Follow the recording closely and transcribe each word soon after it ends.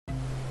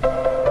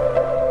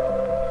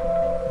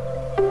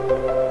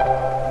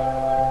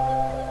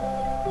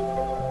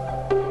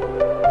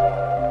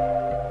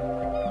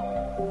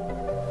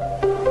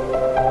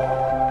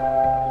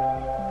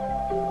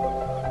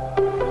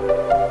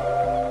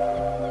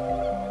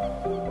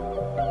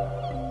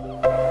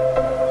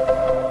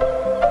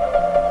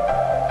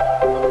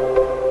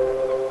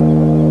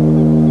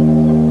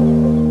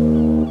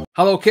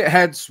Hello, kit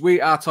heads. We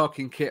are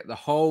talking kit, the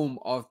home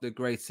of the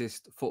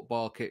greatest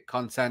football kit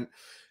content,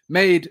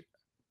 made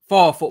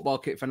for football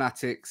kit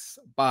fanatics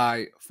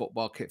by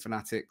football kit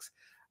fanatics.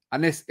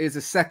 And this is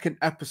the second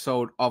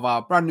episode of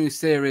our brand new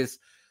series,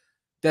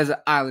 Desert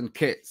Island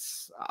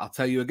Kits. I'll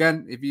tell you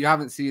again, if you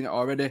haven't seen it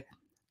already,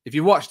 if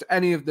you watched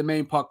any of the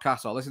main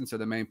podcasts or listened to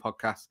the main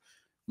podcast,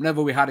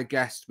 whenever we had a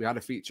guest, we had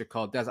a feature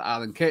called Desert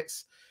Island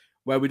Kits,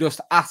 where we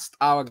just asked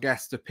our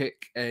guests to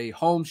pick a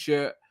home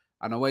shirt,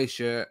 an away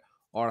shirt,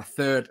 or a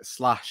third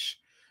slash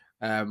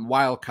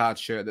wildcard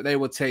shirt that they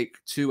would take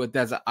to a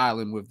desert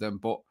island with them.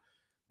 But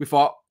we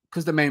thought,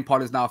 because the main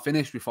pod is now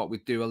finished, we thought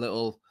we'd do a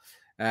little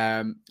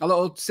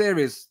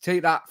series,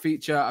 take that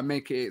feature and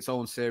make it its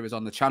own series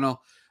on the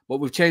channel. But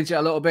we've changed it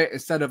a little bit.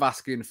 Instead of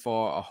asking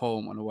for a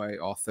home and away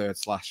or third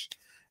slash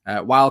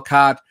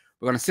wildcard,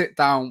 we're going to sit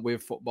down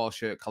with football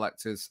shirt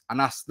collectors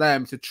and ask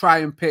them to try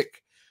and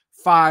pick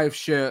 5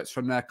 shirts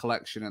from their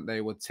collection that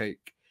they would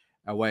take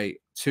away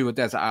to a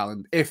desert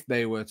island if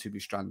they were to be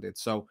stranded.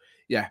 So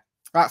yeah,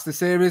 that's the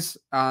series,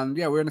 and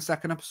yeah, we're in the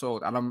second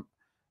episode, and I'm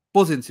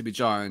buzzing to be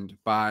joined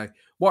by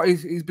what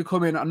he's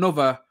becoming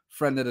another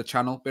friend of the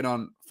channel, been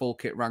on Full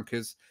Kit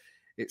Rankers.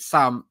 It's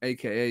Sam,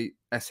 aka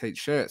SH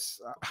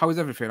Shirts. How is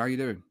everything? How are you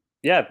doing?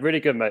 Yeah, really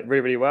good, mate.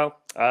 Really well.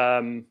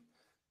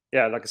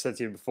 Yeah, like I said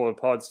to you before the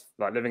pods,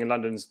 like living in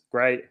London's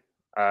great,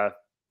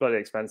 bloody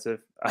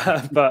expensive,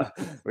 but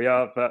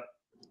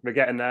we're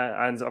getting there,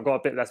 and I've got a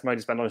bit less money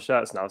to spend on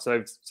shirts now.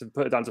 So to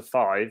put it down to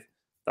 5,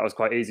 that was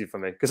quite easy for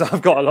me because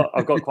I've got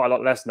quite a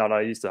lot less now than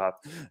I used to have.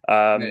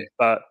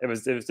 But it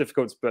was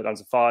difficult to put it down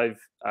to 5,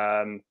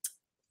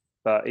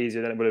 but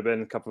easier than it would have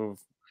been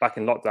back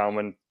in lockdown,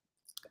 when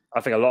I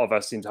think a lot of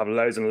us seem to have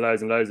loads and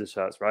loads and loads of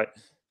shirts, right?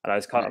 And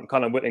I'm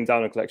kind of whittling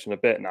down a collection a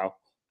bit now.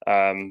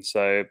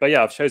 But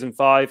yeah, I've chosen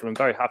 5, and I'm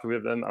very happy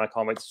with them, and I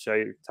can't wait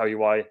to tell you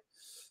why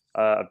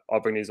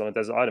I'll bring these on a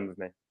desert island with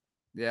me.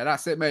 Yeah,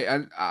 that's it, mate.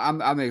 And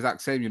I'm the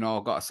exact same. You know,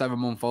 I've got a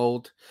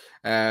 7-month-old.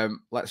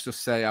 Let's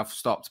just say I've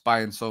stopped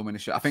buying so many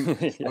shirts. I think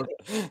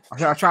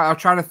I'm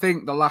trying to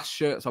think the last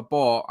shirts I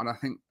bought, and I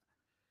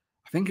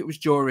think it was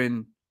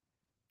during.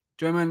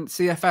 Do you remember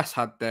CFS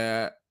had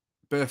their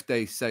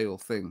birthday sale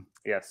thing?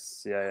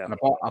 Yes, yeah. And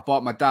I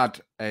bought my dad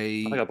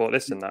I think I bought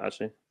this in that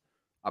actually.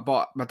 I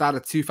bought my dad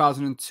a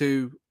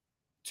 2002.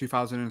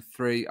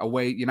 2003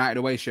 United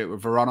away shirt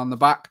with Varane on the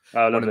back.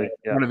 Oh, lovely.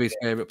 One of his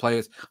favourite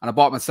players. And I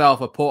bought myself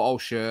a Porto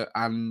shirt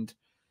and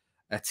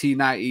a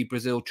T90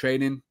 Brazil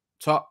training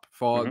top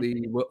for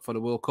the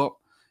World Cup.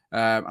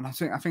 And I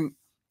think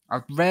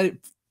I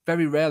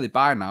very rarely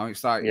buy now.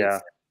 It's like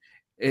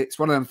it's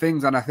one of them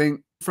things. And I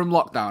think from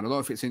lockdown, I don't know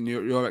if it's in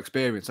your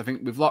experience. I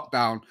think with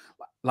lockdown,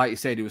 like you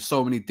said, there was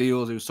so many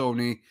deals, there was so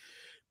many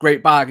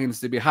great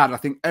bargains to be had. I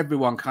think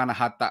everyone kind of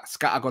had that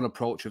scattergun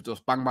approach of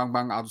just bang, bang,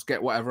 bang, I'll just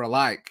get whatever I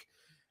like.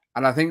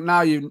 And I think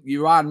now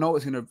you are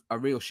noticing a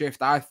real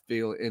shift, I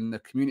feel, in the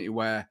community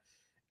where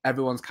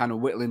everyone's kind of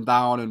whittling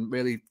down and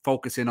really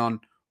focusing on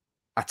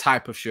a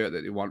type of shirt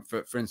that they want.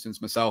 For instance,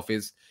 myself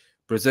is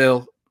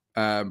Brazil,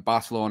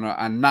 Barcelona,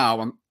 and now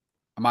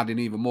I'm adding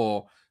even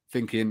more,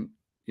 thinking,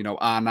 you know,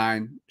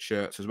 R9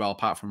 shirts as well,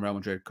 apart from Real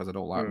Madrid, because I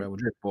don't like Real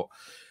Madrid. But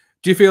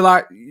do you feel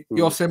like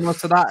you're similar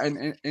to that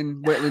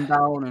in whittling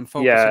down and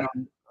focusing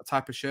on a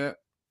type of shirt?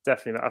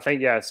 Definitely. I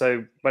think,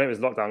 so when it was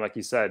lockdown, like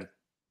you said,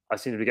 I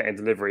seemed to be getting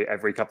delivery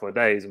every couple of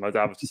days, and my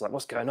dad was just like,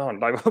 what's going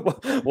on? Like,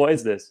 what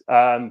is this?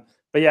 But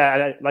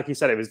yeah, like you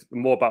said, it was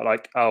more about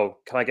like, oh,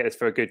 can I get this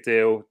for a good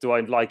deal? Do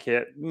I like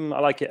it? I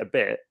like it a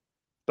bit.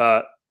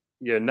 But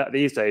you know,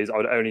 these days I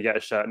would only get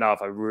a shirt now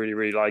if I really,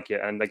 really like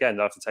it. And again,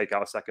 I have to take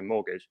out a second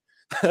mortgage.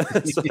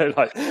 So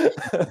like,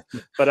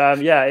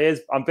 but yeah, it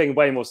is. I'm being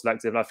way more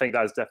selective, and I think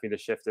that is definitely the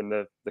shift in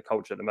the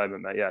culture at the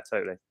moment, mate. Yeah,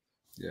 totally.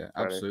 Yeah,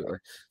 absolutely.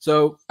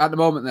 So at the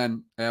moment,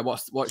 then,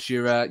 what's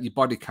your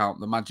body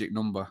count, the magic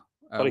number?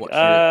 So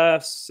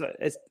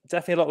it's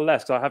definitely a lot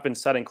less. So I have been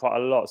selling quite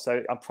a lot.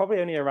 So I'm probably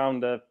only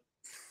around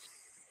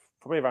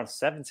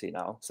 70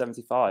 now,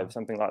 75,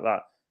 something like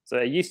that. So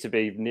it used to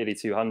be nearly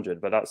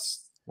 200, but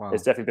it's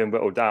definitely been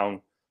whittled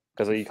down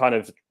because you kind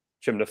of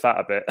trim the fat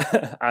a bit,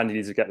 and you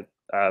need to get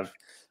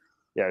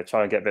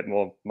try and get a bit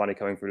more money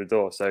coming through the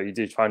door. So you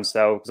do try and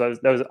sell, because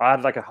I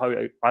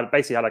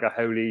basically had like a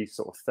holy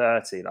sort of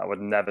 30 that I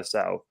would never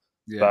sell,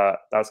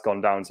 but that's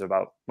gone down to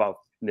about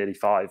nearly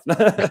 5.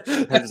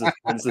 hence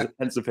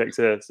the pick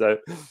here. So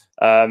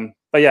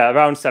but yeah,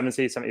 around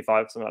 70,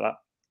 75, something like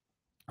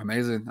that.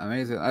 Amazing.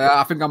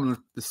 I think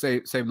I'm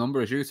the same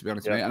number as you, to be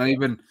honest, mate.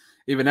 And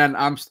even then,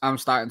 I'm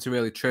starting to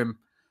really trim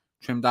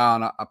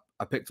down.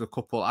 I picked a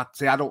couple. I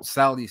don't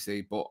sell, you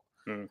see, but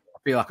I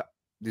feel like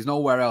there's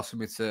nowhere else for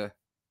me to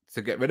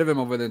get rid of them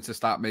other than to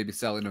start maybe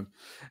selling them.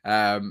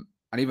 And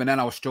even then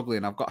I was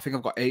struggling. I think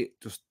I've got 8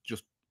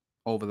 just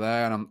over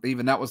there, and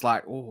even that was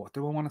like, oh,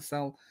 do I want to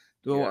sell?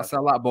 Do I want to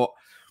sell that? But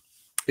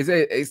you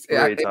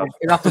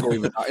have to go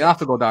even. You have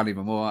to go down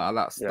even more.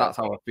 That's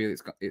how I feel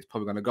it's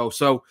probably going to go.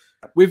 So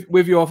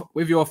with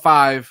your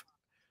 5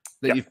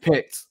 that you've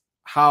picked,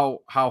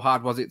 how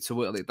hard was it to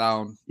whittle it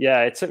down?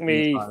 Yeah, it took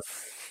me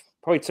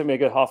probably took me a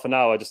good half an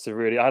hour just to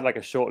really. I had like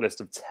a short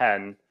list of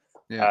 10.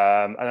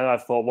 Yeah. And then I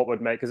thought what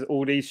would make, because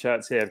all these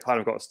shirts here have kind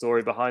of got a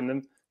story behind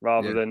them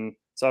rather than.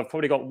 So I've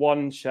probably got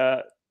one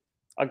shirt.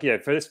 For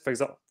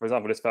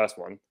example, this first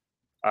one,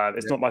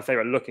 it's not my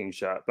favorite looking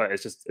shirt, but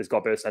it's got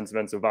a bit of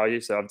sentimental value.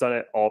 So I've done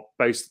it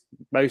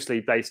mostly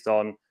based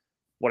on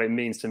what it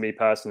means to me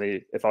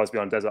personally. If I was to be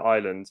on a desert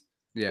island,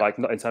 like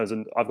not in terms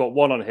of, I've got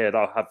one on here that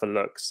I'll have for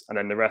looks, and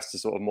then the rest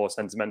is sort of more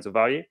sentimental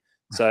value.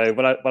 So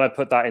when I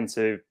put that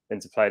into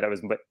play, that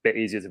was a bit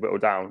easier to whittle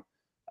down.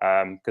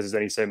 Because there's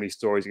only so many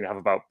stories you can have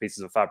about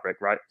pieces of fabric,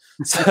 right?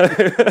 So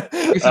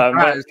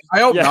I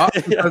hope not.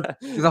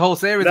 There's a whole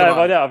series.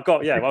 I've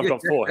got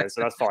 4 here,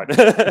 so that's fine.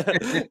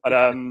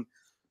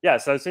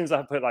 But so as soon as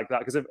I put it like that,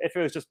 because if it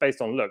was just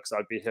based on looks,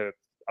 I'd be here.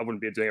 I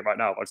wouldn't be doing it right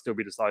now. I'd still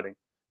be deciding.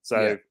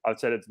 So I've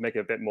decided to make it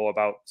a bit more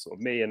about sort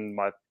of me and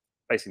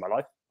basically my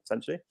life,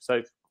 essentially.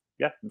 So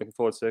looking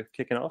forward to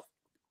kicking it off.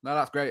 No,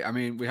 that's great. I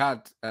mean, we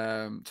had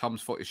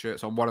Tom's footy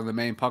shirts on one of the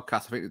main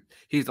podcasts. I think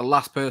he's the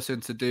last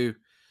person to do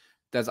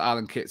Desert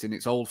Island kits in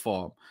its old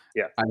form.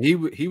 Yeah, and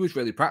he was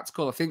really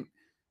practical. I think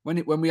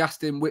when we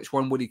asked him which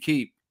one would he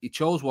keep, he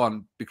chose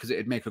one because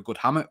it'd make a good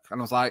hammock.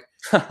 And I was like,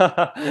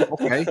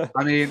 okay.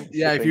 I mean,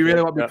 if you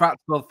really want to be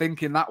practical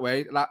thinking that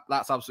way,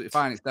 that's absolutely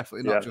fine. It's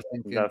definitely not just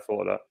thinking. Never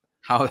thought of that.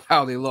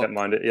 How they look. Don't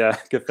mind it. Yeah,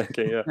 good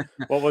thinking. Yeah.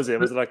 What was it?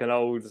 Was it like an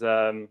old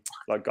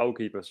like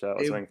goalkeeper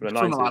shirt or something from the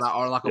 90s? Like that,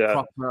 or like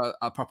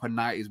a proper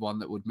 90s one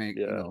that would make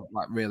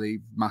like really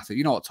massive.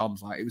 You know what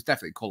Tom's like? It was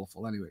definitely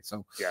colourful anyway.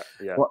 So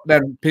yeah. But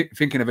then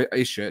thinking of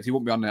his shirts, he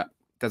wouldn't be on the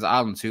Desert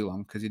Island too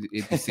long because he'd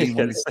be seen.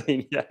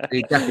 He'd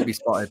definitely be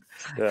spotted.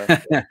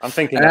 Yeah, I'm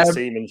thinking that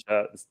Seaman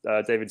shirt,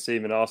 David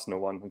Seaman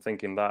Arsenal one. I'm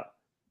thinking that.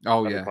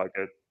 Oh that'd be quite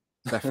good.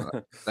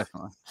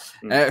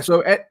 Definitely.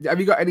 So have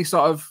you got any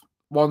sort of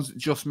ones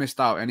just missed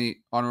out? Any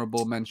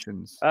honourable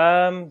mentions?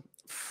 I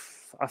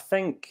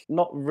think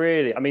not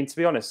really. I mean, to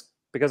be honest,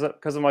 because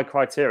of my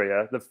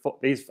criteria,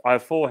 I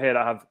have 4 here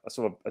that have a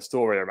sort of a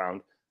story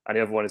around, and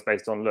the other one is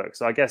based on looks.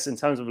 So I guess in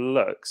terms of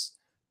looks,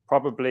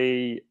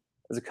 probably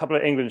there's a couple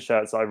of England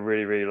shirts I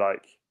really, really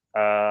like.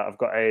 I've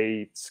got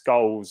a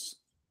Skulls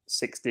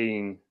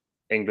 16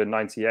 England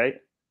 98.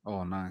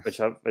 Oh, nice.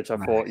 Which I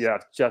thought,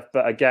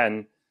 but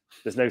again,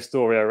 there's no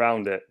story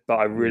around it. But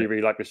I really,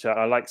 really like the shirt.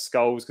 I like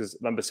Skulls because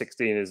number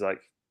 16 is like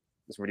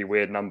this really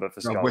weird number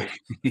for Skulls.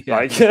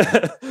 Like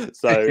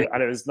so,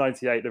 and it was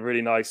 98, the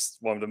really nice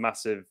one with a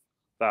massive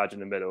badge in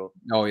the middle.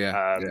 Oh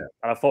yeah. And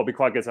I thought it'd be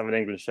quite good to have an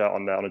England shirt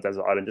on there on a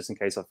desert island, just in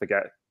case I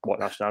forget what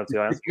nationality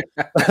I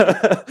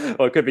am.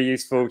 Or it could be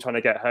useful trying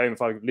to get home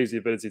if I lose the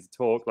ability to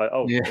talk. Like,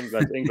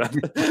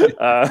 England.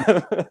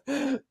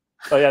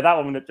 So that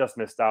one that just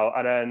missed out.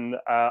 And then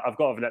I've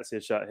got a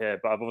Venezia shirt here,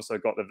 but I've also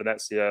got the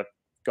Venezia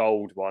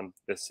gold one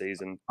this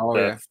season,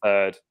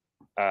 third.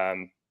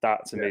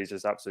 That to me is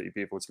just absolutely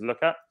beautiful to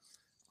look at.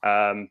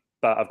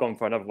 But I've gone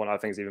for another one I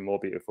think is even more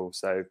beautiful.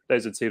 So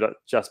those are 2 that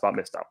just about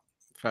missed out.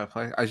 Fair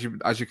play. As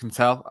you can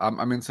tell,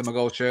 I'm into my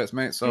gold shirts,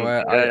 mate. So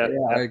I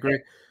agree.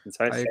 I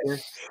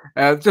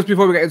agree. Just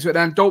before we get into it,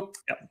 then don't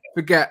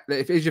forget that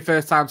if it is your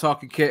first time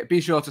talking kit,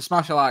 be sure to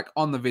smash a like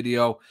on the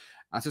video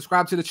and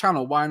subscribe to the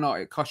channel. Why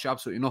not? It costs you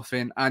absolutely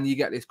nothing, and you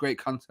get this great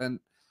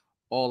content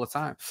all the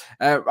time.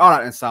 All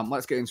right, then, Sam.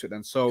 Let's get into it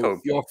then. So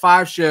your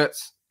 5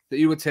 shirts that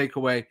you would take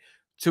away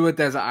to a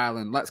desert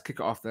island. Let's kick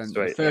it off then.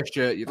 The first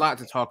shirt you'd like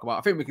to talk about.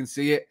 I think we can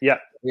see it. Yeah.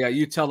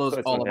 You tell us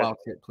all about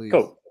it, please.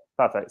 Cool.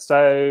 Perfect.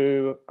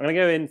 So I'm going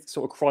to go in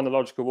sort of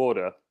chronological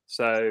order.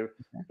 So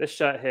this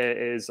shirt here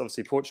is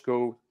obviously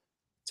Portugal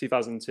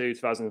 2002,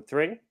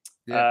 2003.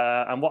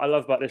 And what I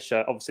love about this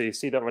shirt, obviously,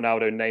 C.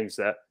 Ronaldo names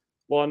it.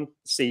 One,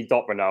 C.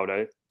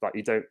 Ronaldo. Like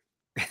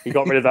he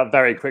got rid of that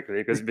very quickly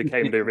because he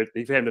became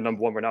the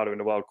number 1 Ronaldo in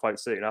the world quite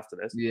soon after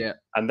this. Yeah.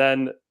 And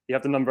then you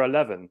have the number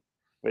 11,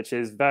 which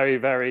is very,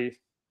 very,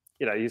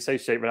 you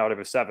associate Ronaldo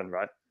with 7,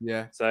 right?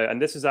 Yeah. So,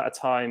 and this is at a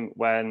time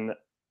when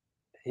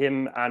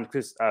him and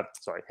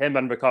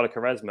Ricardo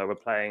Quaresma were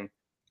playing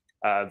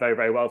very,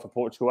 very well for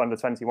Portugal under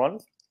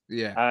 21s.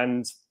 Yeah.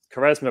 And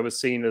Quaresma was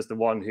seen as the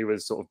one who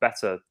was sort of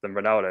better than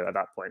Ronaldo at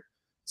that point.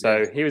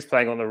 So he was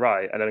playing on the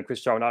right, and then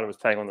Cristiano Ronaldo was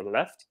playing on the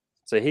left.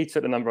 So he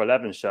took the number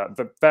 11 shirt,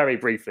 but very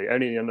briefly,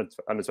 only in the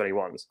under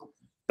 21s.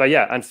 But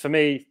and for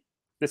me,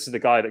 this is the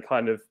guy that I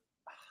kind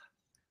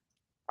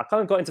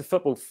of got into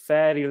football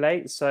fairly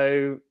late.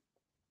 So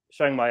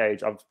showing my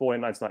age, I was born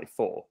in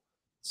 1994.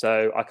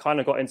 So I kind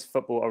of got into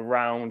football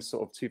around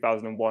sort of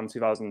 2001,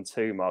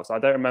 2002 marks. I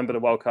don't remember the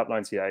World Cup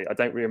 98. I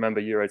don't really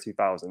remember Euro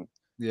 2000.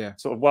 Yeah.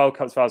 Sort of World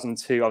Cup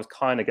 2002, I was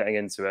kind of getting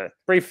into it.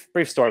 Brief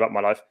story about my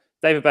life.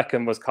 David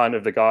Beckham was kind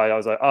of the guy. I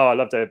was like, oh, I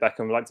love David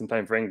Beckham. I liked him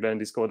playing for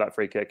England. He scored that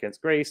free kick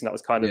against Greece. And that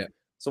was kind of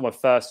sort of my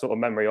first sort of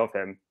memory of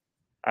him.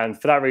 And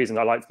for that reason,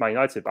 I liked Man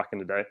United back in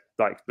the day,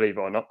 like, believe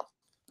it or not.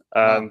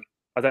 I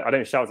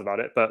don't shout about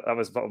it, but that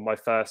was my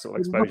first sort of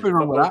exposure. Nothing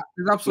wrong with that.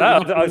 There's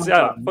absolutely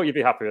I thought you'd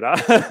be happy with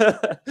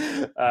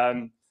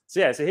that.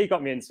 So he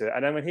got me into it.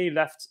 And then when he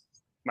left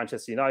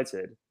Manchester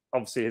United,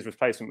 obviously his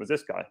replacement was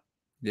this guy.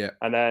 Yeah.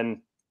 And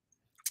then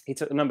he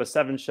took the number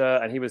 7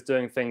 shirt, and he was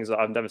doing things that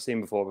I've never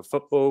seen before with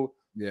football.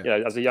 Yeah. You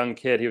know, as a young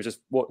kid, he was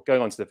just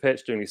going onto the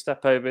pitch, doing these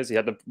step overs. He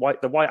had the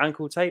white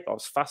ankle tape. I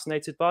was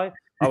fascinated by.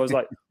 I was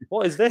like,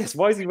 "What is this?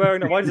 Why is he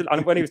wearing it? Why does it?"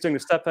 And when he was doing the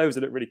step overs,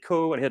 it looked really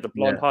cool, and he had the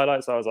blonde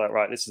highlights. I was like,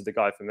 "Right, this is the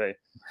guy for me."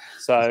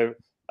 So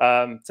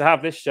to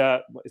have this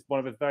shirt, it's one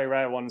of the very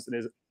rare ones in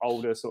his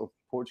older sort of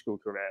Portugal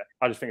career.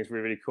 I just think it's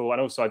really, really cool,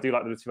 and also I do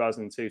like the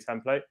 2002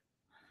 template.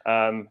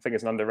 I think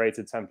it's an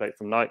underrated template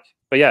from Nike.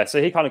 But yeah,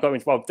 so he kind of got me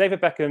into, well, David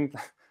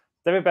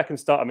Beckham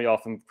started me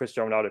off, and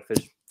Cristiano Ronaldo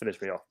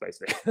finished me off,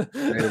 basically.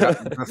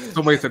 That's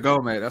some way to go,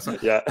 mate. That's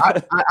yeah.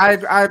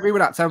 I agree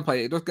with that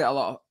template. It does get a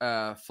lot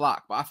of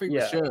flack, but I think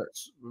the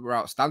shirts were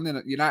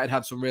outstanding. United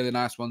had some really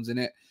nice ones in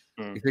it.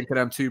 You think of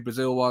them 2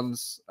 Brazil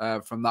ones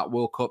from that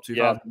World Cup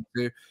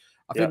 2002.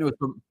 I think there was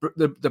some,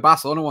 the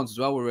Barcelona ones as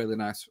well were really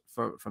nice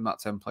from that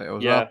template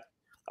as well.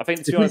 I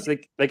think, to be honest,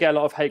 they get a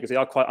lot of hate because they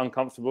are quite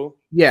uncomfortable.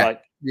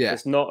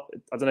 It's not.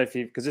 I don't know if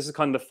because this is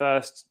kind of the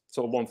first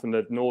sort of one from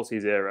the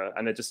noughties era,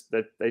 and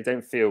they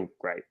don't feel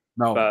great.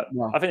 But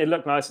I think it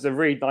looked nice. It's a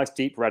really nice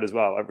deep red as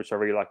well, which I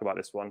really like about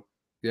this one.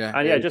 Yeah,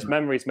 and just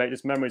memories, mate.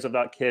 Just memories of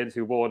that kid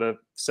who wore the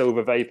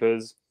silver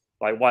vapors,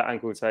 like white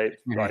ankle tape,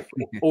 like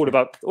all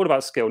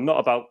about skill, not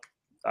about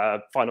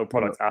final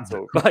product at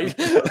all. Like,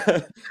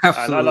 and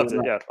I loved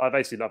it. Yeah, I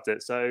basically loved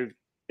it. So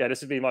yeah,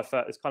 this would be my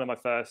first. It's kind of my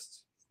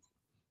first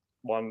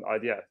one.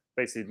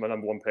 Basically my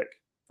number 1 pick.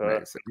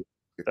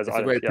 It's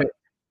a great pick.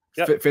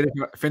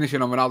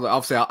 Finishing on Ronaldo,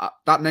 obviously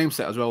that name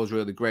set as well was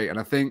really great, and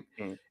I think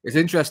it's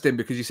interesting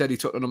because you said he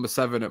took the number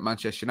 7 at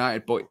Manchester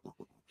United, but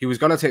he was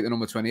going to take the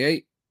number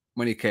 28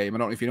 when he came. I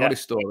don't know if you know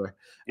this story.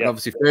 And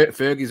obviously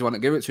Fergie's the one to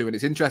give it to, and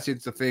it's interesting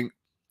to think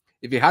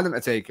if he hadn't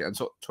to take it and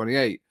took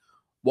 28,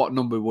 what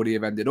number would he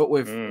have ended up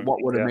with?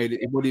 What would have made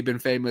it? Would he have been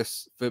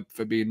famous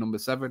for being number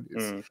 7?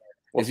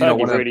 Well,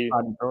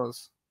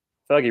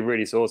 Fergie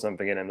really saw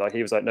something in him. Like,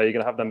 he was like, "No, you're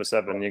going to have number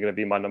 7. You're going to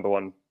be my number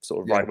 1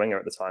 sort of right winger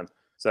at the time."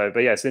 So,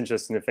 but yeah, it's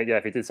interesting to think. Yeah,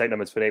 if he did take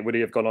number 28, would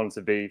he have gone on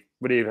to be?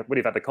 Would he have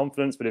had the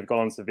confidence? Would he have gone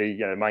on to be,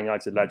 Man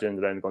United legend,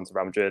 and then gone to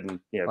Real Madrid, and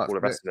all the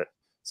rest of it?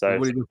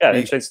 So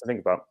interesting to think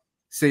about.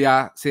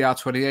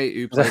 CR28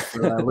 who played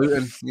for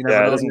Luton.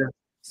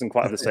 Doesn't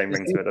quite have the same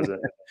ring to it, does it?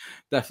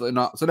 Definitely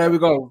not. So there we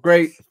go.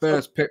 Great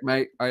first pick,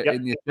 mate,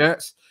 in your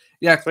shirts.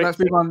 Yeah, let's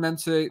move on then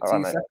to your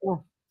second one.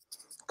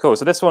 Cool.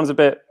 So this one's a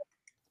little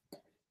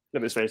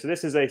bit strange. So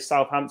this is a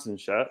Southampton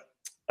shirt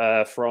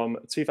from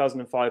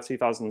 2005,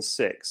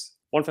 2006.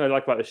 One thing I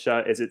like about this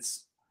shirt is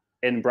it's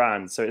in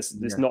brand. So it's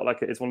not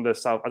like it's one of the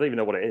South. I don't even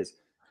know what it is.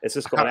 It's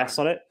just got an S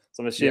on it.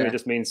 So I'm assuming it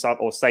just means South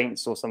or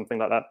Saints or something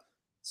like that.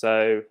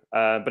 So,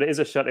 but it is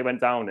a shirt they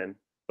went down in.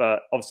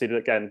 But obviously,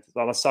 again,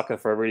 I'm a sucker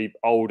for a really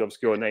old,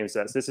 obscure name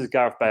sets. This is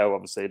Gareth Bale,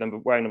 obviously,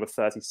 wearing number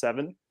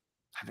 37.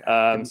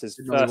 This is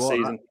his first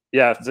season.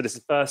 Yeah, so this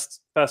is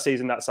first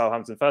season at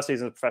Southampton, first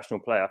season as a professional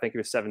player. I think he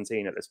was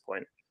 17 at this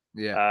point.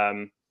 Yeah.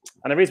 And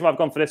the reason why I've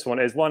gone for this one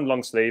is, one,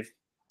 long sleeve,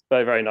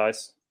 very, very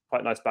nice,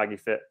 quite nice baggy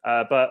fit.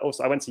 But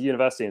also, I went to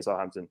university in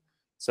Southampton,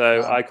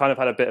 so I kind of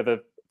had a bit of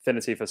an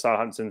affinity for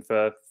Southampton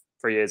for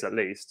 3 years at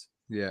least.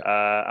 Yeah.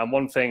 And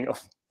one thing,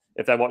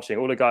 if they're watching,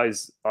 all the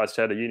guys I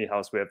shared a uni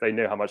house with, they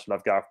knew how much I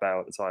loved Gareth Bale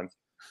at the time.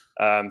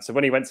 So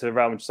when he went to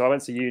Real Madrid, so I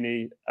went to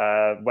uni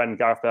when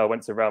Gareth Bale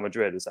went to Real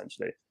Madrid,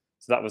 essentially.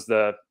 So that was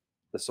the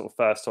sort of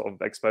first sort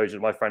of exposure.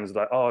 My friends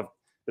were like, "Oh,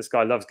 this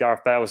guy loves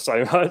Gareth Bale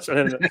so much."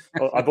 And then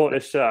I bought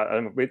this shirt,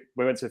 and we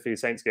went to a few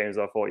Saints games.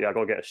 I thought, I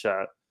got to get a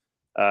shirt.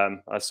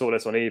 I saw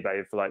this on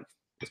eBay for like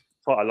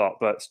quite a lot,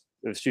 but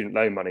it was student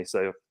loan money,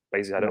 so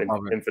basically had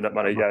infinite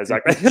money. Yeah,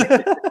 exactly.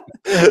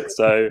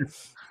 So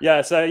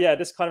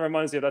this kind of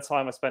reminds me of that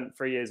time I spent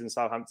 3 years in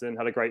Southampton,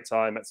 had a great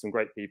time, met some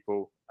great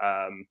people.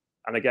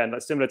 And again,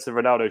 that's similar to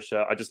Ronaldo's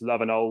shirt. I just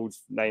love an old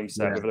name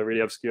set with a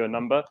really obscure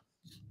number.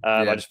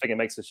 I just think it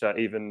makes the shirt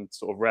even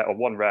sort of rare, or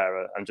one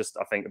rarer, and just,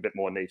 I think, a bit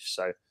more niche.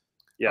 So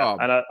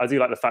and I do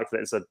like the fact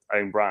that it's an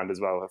own brand as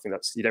well. I think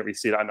you don't really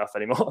see that enough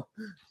anymore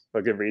for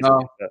a good reason.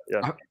 No.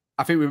 But,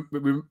 I think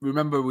we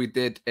remember we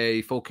did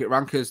a full kit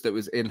rankers that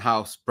was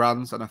in-house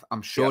brands, and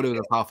I'm sure there was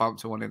a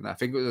Southampton one in there. I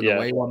think it was an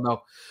away one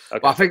though. Okay.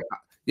 But I think,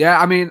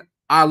 I mean,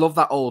 I love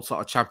that old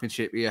sort of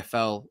Championship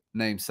EFL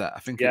name set. I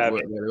think it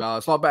worked really well.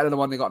 It's a lot better than the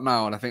one they got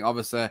now, and I think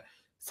obviously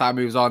time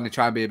moves on, they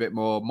try and be a bit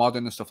more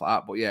modern and stuff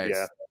like that. But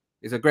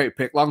it's a great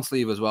pick. Long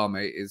sleeve as well,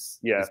 mate. Is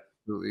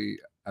absolutely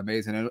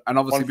amazing. And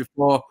obviously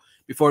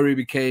before he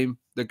became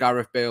the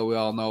Gareth Bale we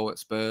all know at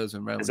Spurs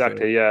and Real Madrid.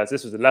 Exactly. Yeah,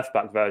 this was the left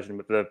back version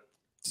with the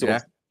sort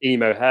of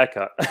emo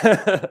haircut.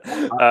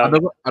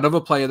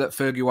 another player that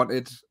Fergie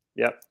wanted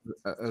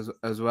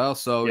as well.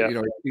 So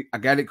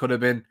again, it could have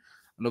been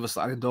another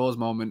sliding doors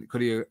moment.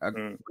 Could he have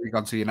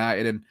gone to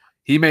United, and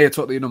he may have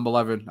took the number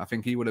 11. I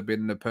think he would have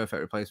been the perfect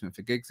replacement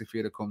for Giggs if he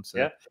had come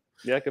to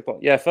good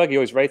point. Fergie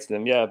always rated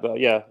him, but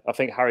I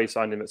think Harry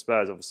signed him at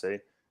Spurs, obviously.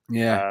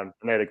 And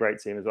they had a great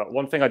team as well.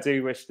 One thing I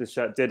do wish the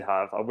shirt did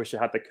have, I wish it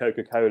had the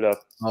Coca-Cola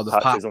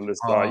patches on the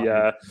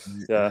side.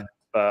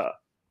 But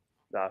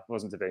no, it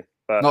wasn't to be.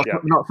 But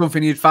not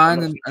something you'd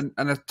find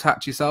and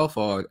attach yourself,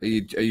 or are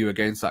you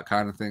against that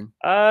kind of thing?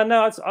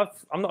 No,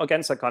 I'm not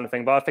against that kind of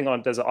thing, but I think on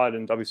a desert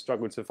island, I would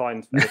struggle to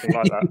find anything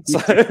like that. So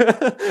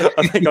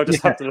I think I'll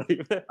just have to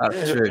leave it.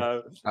 That's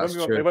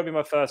true. It won't be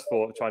my first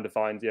thought trying to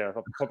find,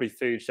 probably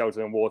food,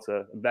 shelter, and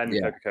water, then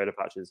Coca-Cola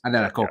patches, and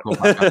then a Coca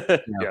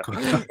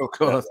patch. Of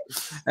course.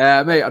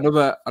 Mate,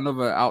 another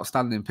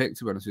outstanding pick,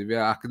 to be honest with you.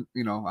 I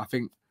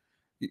think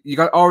you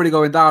got already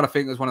going down. I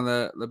think as one of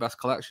the best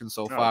collections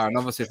so far, and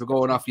obviously if we're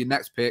going off your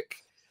next pick,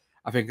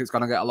 I think it's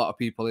going to get a lot of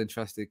people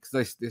interested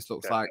because this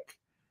looks like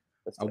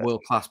a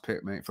world-class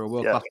pick, mate, for a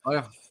world-class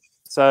player.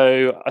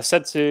 So I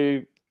said to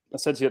you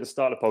at the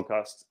start of the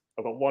podcast,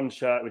 I've got one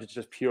shirt which is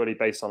just purely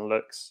based on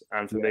looks,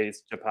 and for me,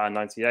 it's Japan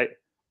 '98.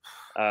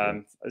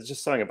 There's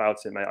just something about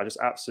it, mate. I just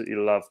absolutely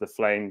love the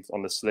flames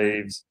on the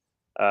sleeves.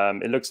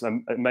 It looks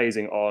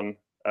amazing on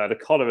the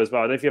collar as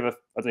well. I don't know if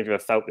you've ever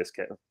felt this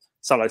kit.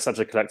 Sound like such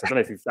a collector. I don't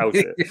know if you felt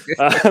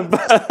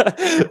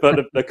it,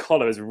 but the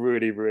collar is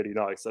really, really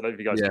nice. I don't know if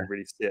you guys can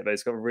really see it, but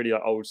it's got really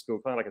old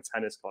school, kind of like a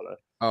tennis collar.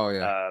 Oh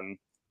yeah. And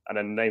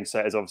then the name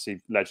set is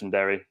obviously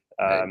legendary.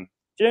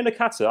 Do you know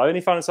Nakata? I only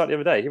found this out the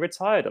other day. He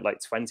retired at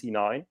like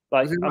 29.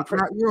 Like,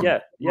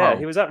 wow.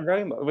 He was at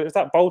Roma. It was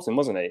at Bolton,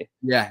 wasn't he?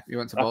 Yeah, he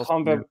went to Bolton. I can't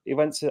remember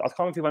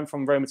if he went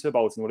from Roma to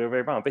Bolton or the other way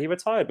around, but he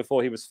retired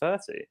before he was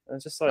 30. And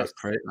it's just like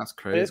that's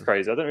crazy. It is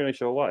crazy. I'm not really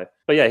sure why.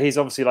 But yeah, he's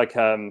obviously like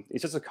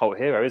he's just a cult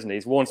hero, isn't he?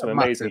 He's worn some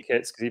amazing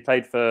kits because he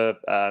played for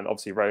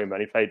obviously Roma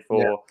and he played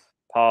for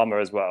Parma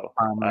as well.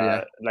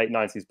 Late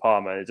 90s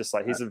Parma. It's just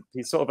like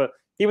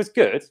he was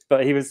good,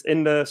 but he was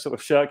in the sort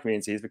of shirt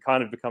community. He's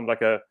kind of become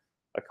like a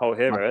cult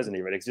hero, hasn't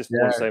he? Really, he's just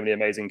worn so many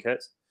amazing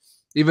kits.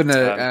 Even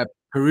the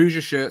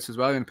Perugia shirts as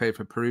well. He paid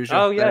for Perugia.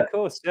 Oh yeah, of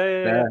course.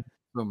 Yeah.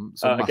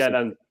 Again,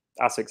 and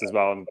Asics as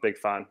well. I'm a big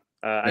fan.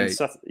 And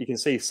you can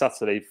see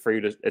subtly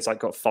through it's like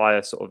got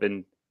fire sort of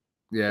in.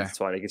 Yeah, that's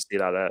fine. You can see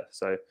that there.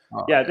 So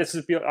this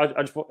is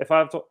beautiful. If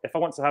I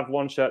want to have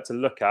one shirt to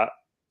look at,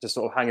 just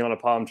sort of hanging on a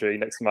palm tree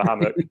next to my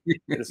hammock,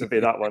 this would be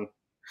that one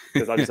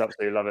because I just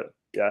absolutely love it.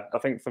 Yeah, I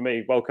think for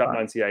me, World Cup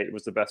 '98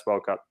 was the best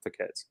World Cup for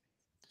kits.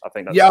 I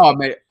think that's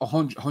mate,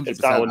 100%. It's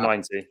that or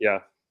 90,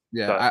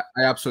 I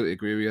absolutely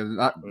agree with you.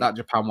 That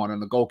Japan one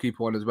and the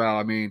goalkeeper one as well.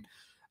 I mean,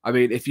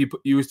 if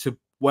you was to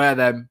wear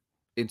them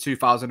in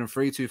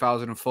 2003,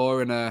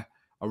 2004 in a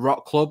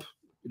rock club,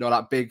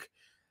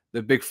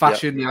 the big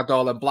fashion, you had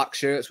all them black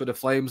shirts with the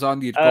flames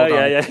on. You'd go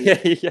down.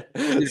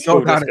 You'd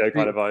go down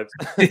kind of vibes.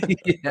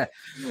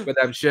 With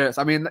them shirts.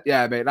 I mean,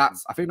 mate.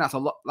 I think that's a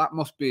lot. That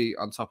must be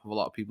on top of a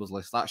lot of people's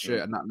list. That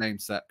shirt and that name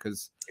set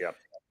because.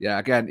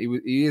 Again,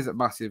 he is a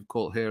massive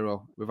cult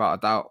hero without a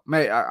doubt,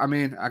 mate. I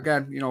mean,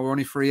 again, we're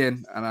only 3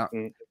 in,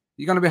 and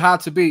you're going to be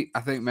hard to beat,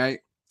 I think, mate.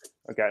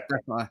 Okay,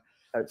 definitely.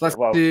 So let's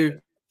do.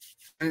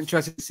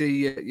 Interested to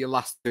see your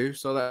last two,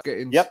 so let's get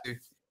into.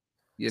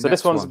 So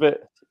this one's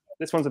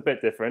a bit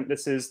different.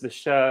 This is the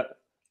shirt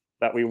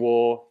that we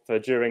wore for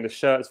during the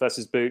shirts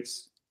versus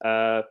boots.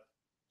 Shirt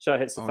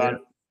hits the fan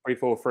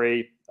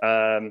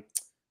 3-4-3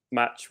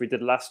 match we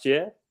did last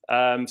year.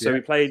 So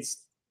we played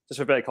just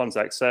for a bit of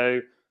context.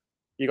 So.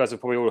 You guys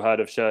have probably all heard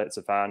of Shirt It's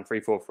a Fan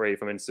 343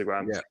 from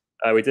Instagram.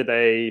 We did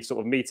a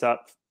sort of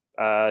meetup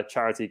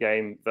charity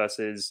game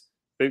versus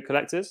boot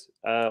collectors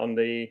on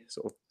the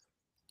sort of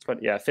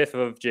 5th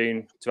of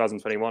June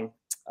 2021.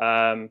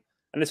 And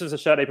this was a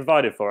shirt they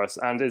provided for us,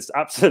 and it's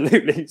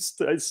absolutely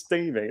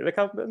steaming. Look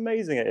how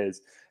amazing it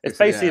is. It's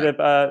basically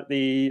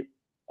the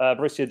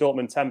Borussia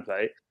Dortmund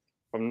template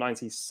from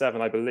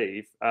 '97, I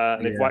believe.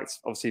 And they've whacked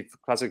obviously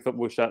Classic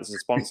Football Shirts as a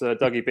sponsor.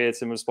 Dougie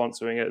Beardson was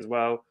sponsoring it as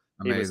well.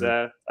 Amazing. He was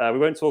there. We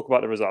won't talk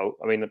about the result.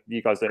 I mean,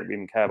 you guys don't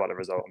even care about the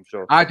result, I'm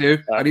sure. I do.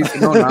 I need to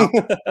know now.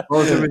 What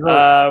was the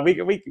result?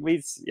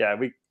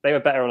 They were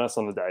better on us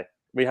on the day.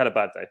 We had a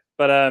bad day,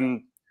 but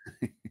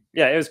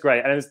it was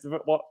great. And it was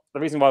the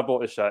reason why I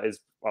bought this shirt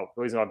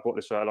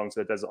along to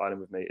the desert island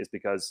with me is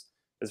because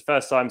it's the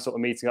first time sort of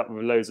meeting up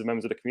with loads of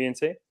members of the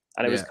community,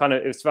 and it was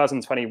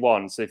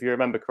 2021. So if you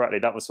remember correctly,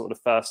 that was sort of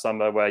the first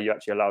summer where you're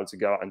actually allowed to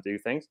go out and do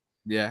things.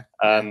 So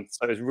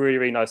it was really,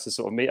 really nice to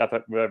sort of meet up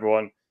with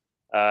everyone.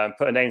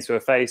 Put a name to a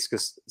face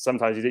because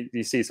sometimes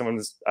you see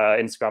someone's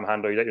Instagram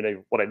handle, you don't even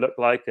know what they look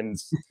like, and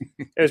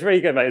it was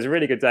really good, mate. It was a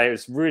really good day. It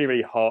was really,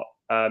 really hot.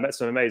 Met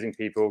some amazing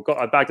people.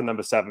 I bagged a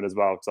number 7 as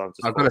well. So I was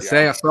going to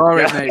say, I saw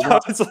it, mate.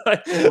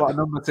 What a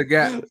number to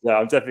get? Yeah,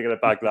 I'm definitely going to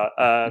bag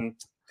that.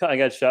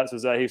 Cutting Edge Shirts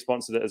was there. He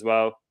sponsored it as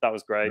well. That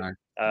was great.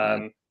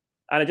 And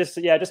it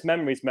just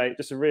memories, mate.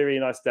 Just a really, really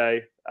nice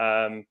day.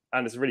 And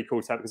it's a really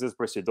cool template because it's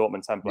Borussia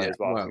Dortmund template as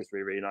well. I think it's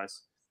really, really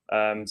nice. So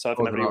I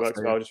think that really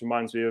works well. It just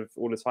reminds me of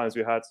all the times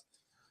we had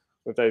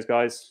with those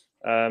guys.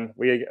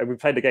 We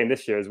played the game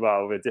this year as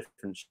well with a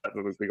different shirt,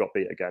 but we got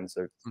beat again.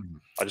 So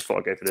I just thought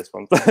I'd go for this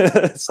one.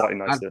 Slightly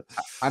nicer.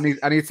 I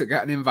need to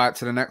get an invite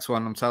to the next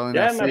one. I'm telling you.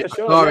 Yeah, no, for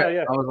sure.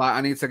 I was like,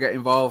 I need to get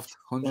involved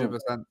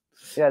 100%.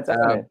 Yeah,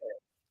 definitely.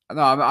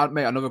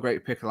 Mate, another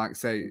great pick. Like I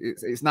say,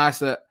 it's nice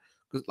that,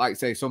 because like I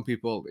say, some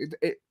people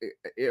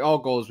it all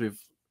goes with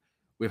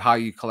how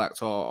you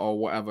collect or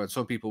whatever.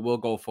 Some people will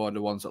go for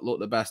the ones that look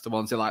the best, the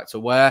ones they like to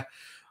wear.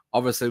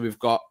 Obviously,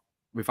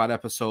 we've had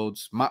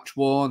episodes match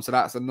worn, so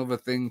that's another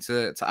thing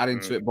to add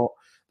into it. But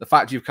the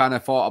fact you've kind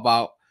of thought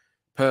about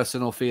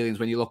personal feelings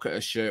when you look at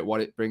a shirt,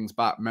 what it brings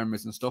back,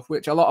 memories and stuff,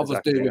 which a lot of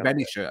us do with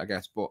any shirt, I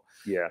guess. But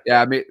yeah,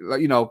 I mean,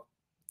 like, you know,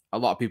 a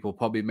lot of people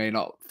probably may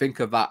not think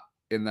of that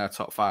in their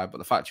top 5, but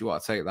the fact you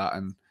want to take that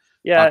and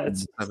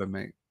it's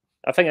mate.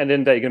 I think at the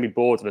end of the day, you're going to be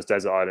bored on this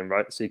desert island,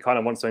 right? So you kind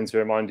of want something to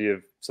remind you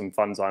of some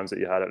fun times that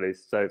you had, at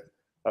least. So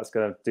that's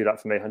going to do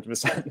that for me,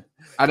 100%.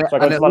 And, so I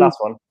go to my last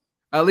one.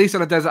 At least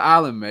on a desert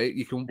island, mate,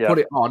 you can put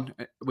it on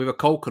with a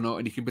coconut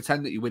and you can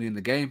pretend that you're winning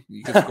the game.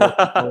 You can score.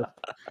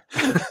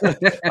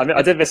 I mean,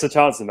 I did miss a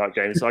chance in that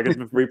game, so I could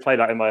replay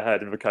that in my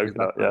head with a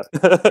coconut.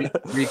 Exactly.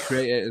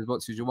 Recreate it as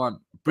much as you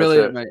want.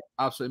 Brilliant, mate.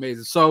 Absolutely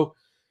amazing. So,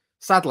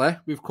 sadly,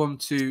 we've come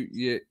to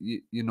your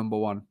number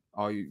 1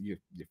 or your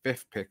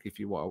 5th pick, if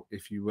you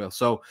will.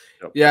 So,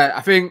 yeah,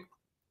 I think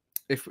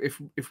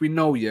if we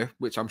know you,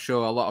 which I'm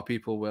sure a lot of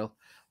people will,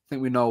 I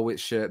think we know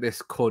which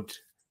this could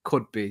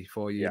be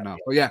for you now.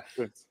 But yeah,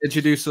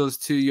 introduce us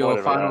to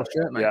your final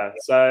shirt, mate. Yeah,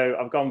 so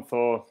I've gone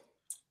for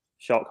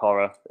shock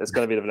horror. It's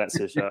going to be the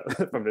Venezia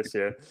shirt from this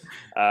year.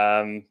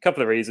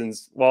 Couple of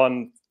reasons.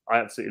 One, I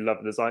absolutely love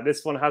the design.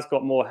 This one has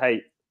got more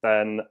hate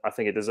than I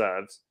think it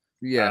deserves.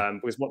 Yeah.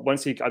 Because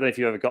once I don't know if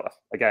you ever got,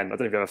 again, I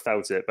don't know if you ever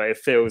felt it, but it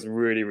feels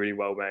really, really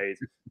well made.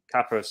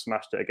 Kappa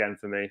smashed it again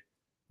for me.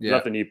 Yeah.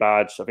 Love the new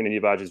badge. I think the new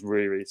badge is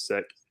really, really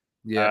sick.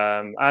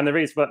 Yeah. And the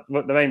reason, but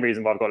the main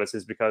reason why I've got this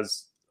is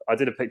because I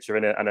did a picture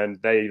in it, and then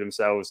they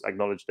themselves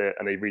acknowledged it,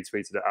 and they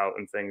retweeted it out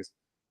and things.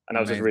 And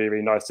that was just really,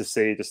 really nice to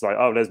see. Just like,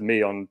 oh, there's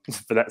me on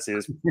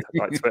Venezia's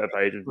like Twitter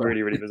page. It's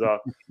really, really bizarre.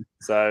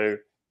 So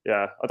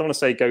yeah, I don't want to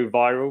say go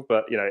viral,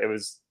 but you know, it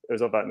was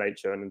of that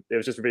nature, and it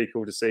was just really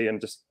cool to see. And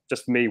just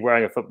me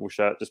wearing a football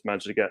shirt just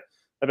managed to get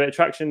a bit of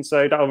traction.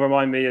 So that'll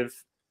remind me of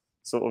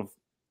sort of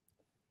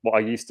what I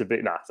used to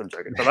be. Nah, I'm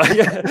joking. But like,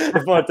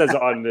 if my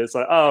desert island is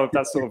like, oh,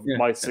 that's sort of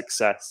my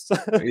success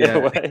in a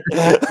way.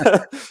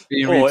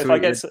 Or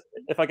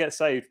if I get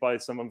saved by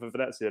someone from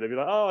Venezia, they'd be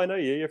like, oh, I know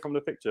you. You're from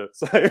the picture.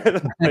 So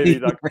maybe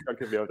that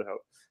could be able to help.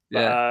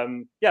 But,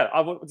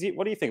 what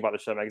do you think about the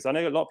show, mate? Because I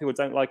know a lot of people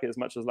don't like it as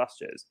much as last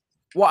year's.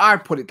 What I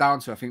put it down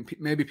to, I think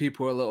maybe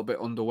people were a little bit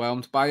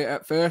underwhelmed by it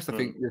at first. I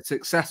think the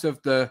success of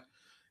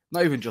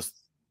not even just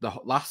the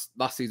last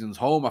season's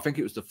home. I think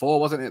it was the 4,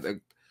 wasn't it? That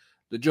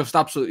just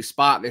absolutely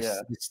sparked this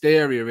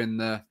hysteria in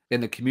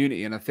the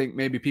community, and I think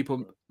maybe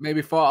people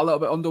thought a little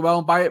bit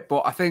underwhelmed by it.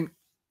 But I think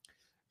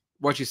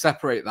once you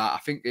separate that, I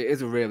think it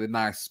is a really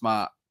nice,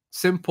 smart,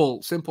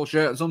 simple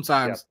shirt. And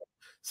sometimes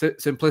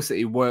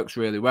simplicity works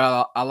really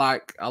well. I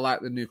like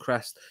the new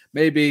crest.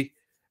 Maybe,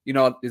 you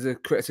know, there's a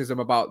criticism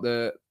about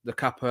the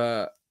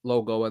Kappa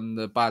logo and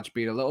the badge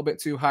being a little bit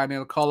too high near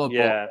the collar.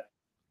 Yeah,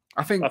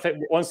 but I think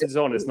once it's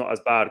on, it's not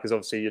as bad because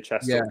obviously your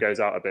chest sort of goes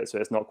out a bit, so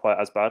it's not quite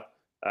as bad.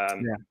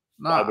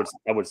 No,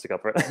 I would stick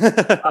up for it.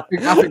 I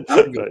think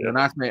it's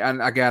nice, mate.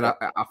 And again,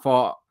 I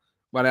thought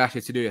when I asked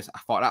you to do this, I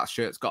thought that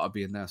shirt's got to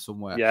be in there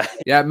somewhere.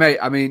 Yeah, mate.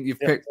 I mean, you've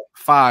picked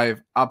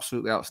 5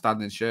 absolutely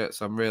outstanding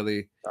shirts. I'm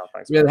really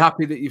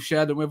happy that you've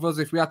shared them with us.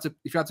 If you had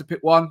to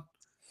pick one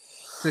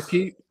to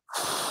keep,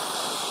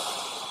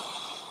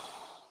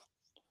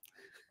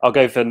 I'll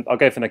go for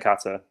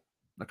Nakata.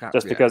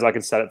 Just because I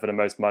can sell it for the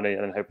most money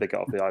and then hope they get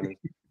off the island.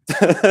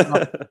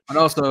 And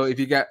also, if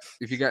you get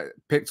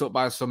picked up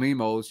by some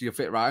emos, you'll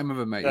fit right in with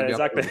them, mate. Yeah,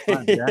 exactly.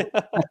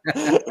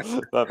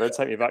 That'll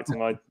take me back to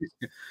my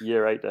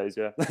year 8 days.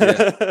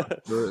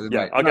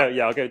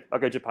 I'll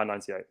go Japan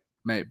 98.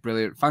 Mate,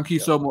 brilliant. Thank you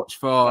so much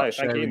for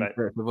sharing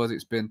with us.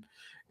 It's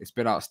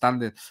been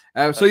outstanding.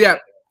 So yeah,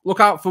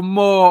 look out for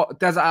more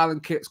Desert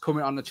Island kits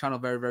coming on the channel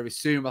very, very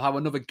soon. We'll have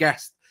another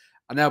guest,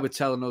 and they'll be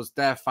telling us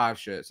their 5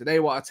 shirts that they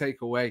want to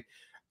take away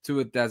to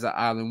a desert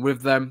island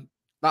with them.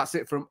 That's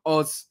it from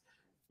us.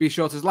 Be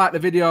sure to like the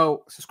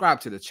video, subscribe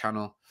to the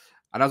channel,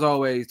 and as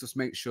always, just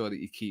make sure that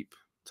you keep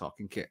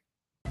talking kit.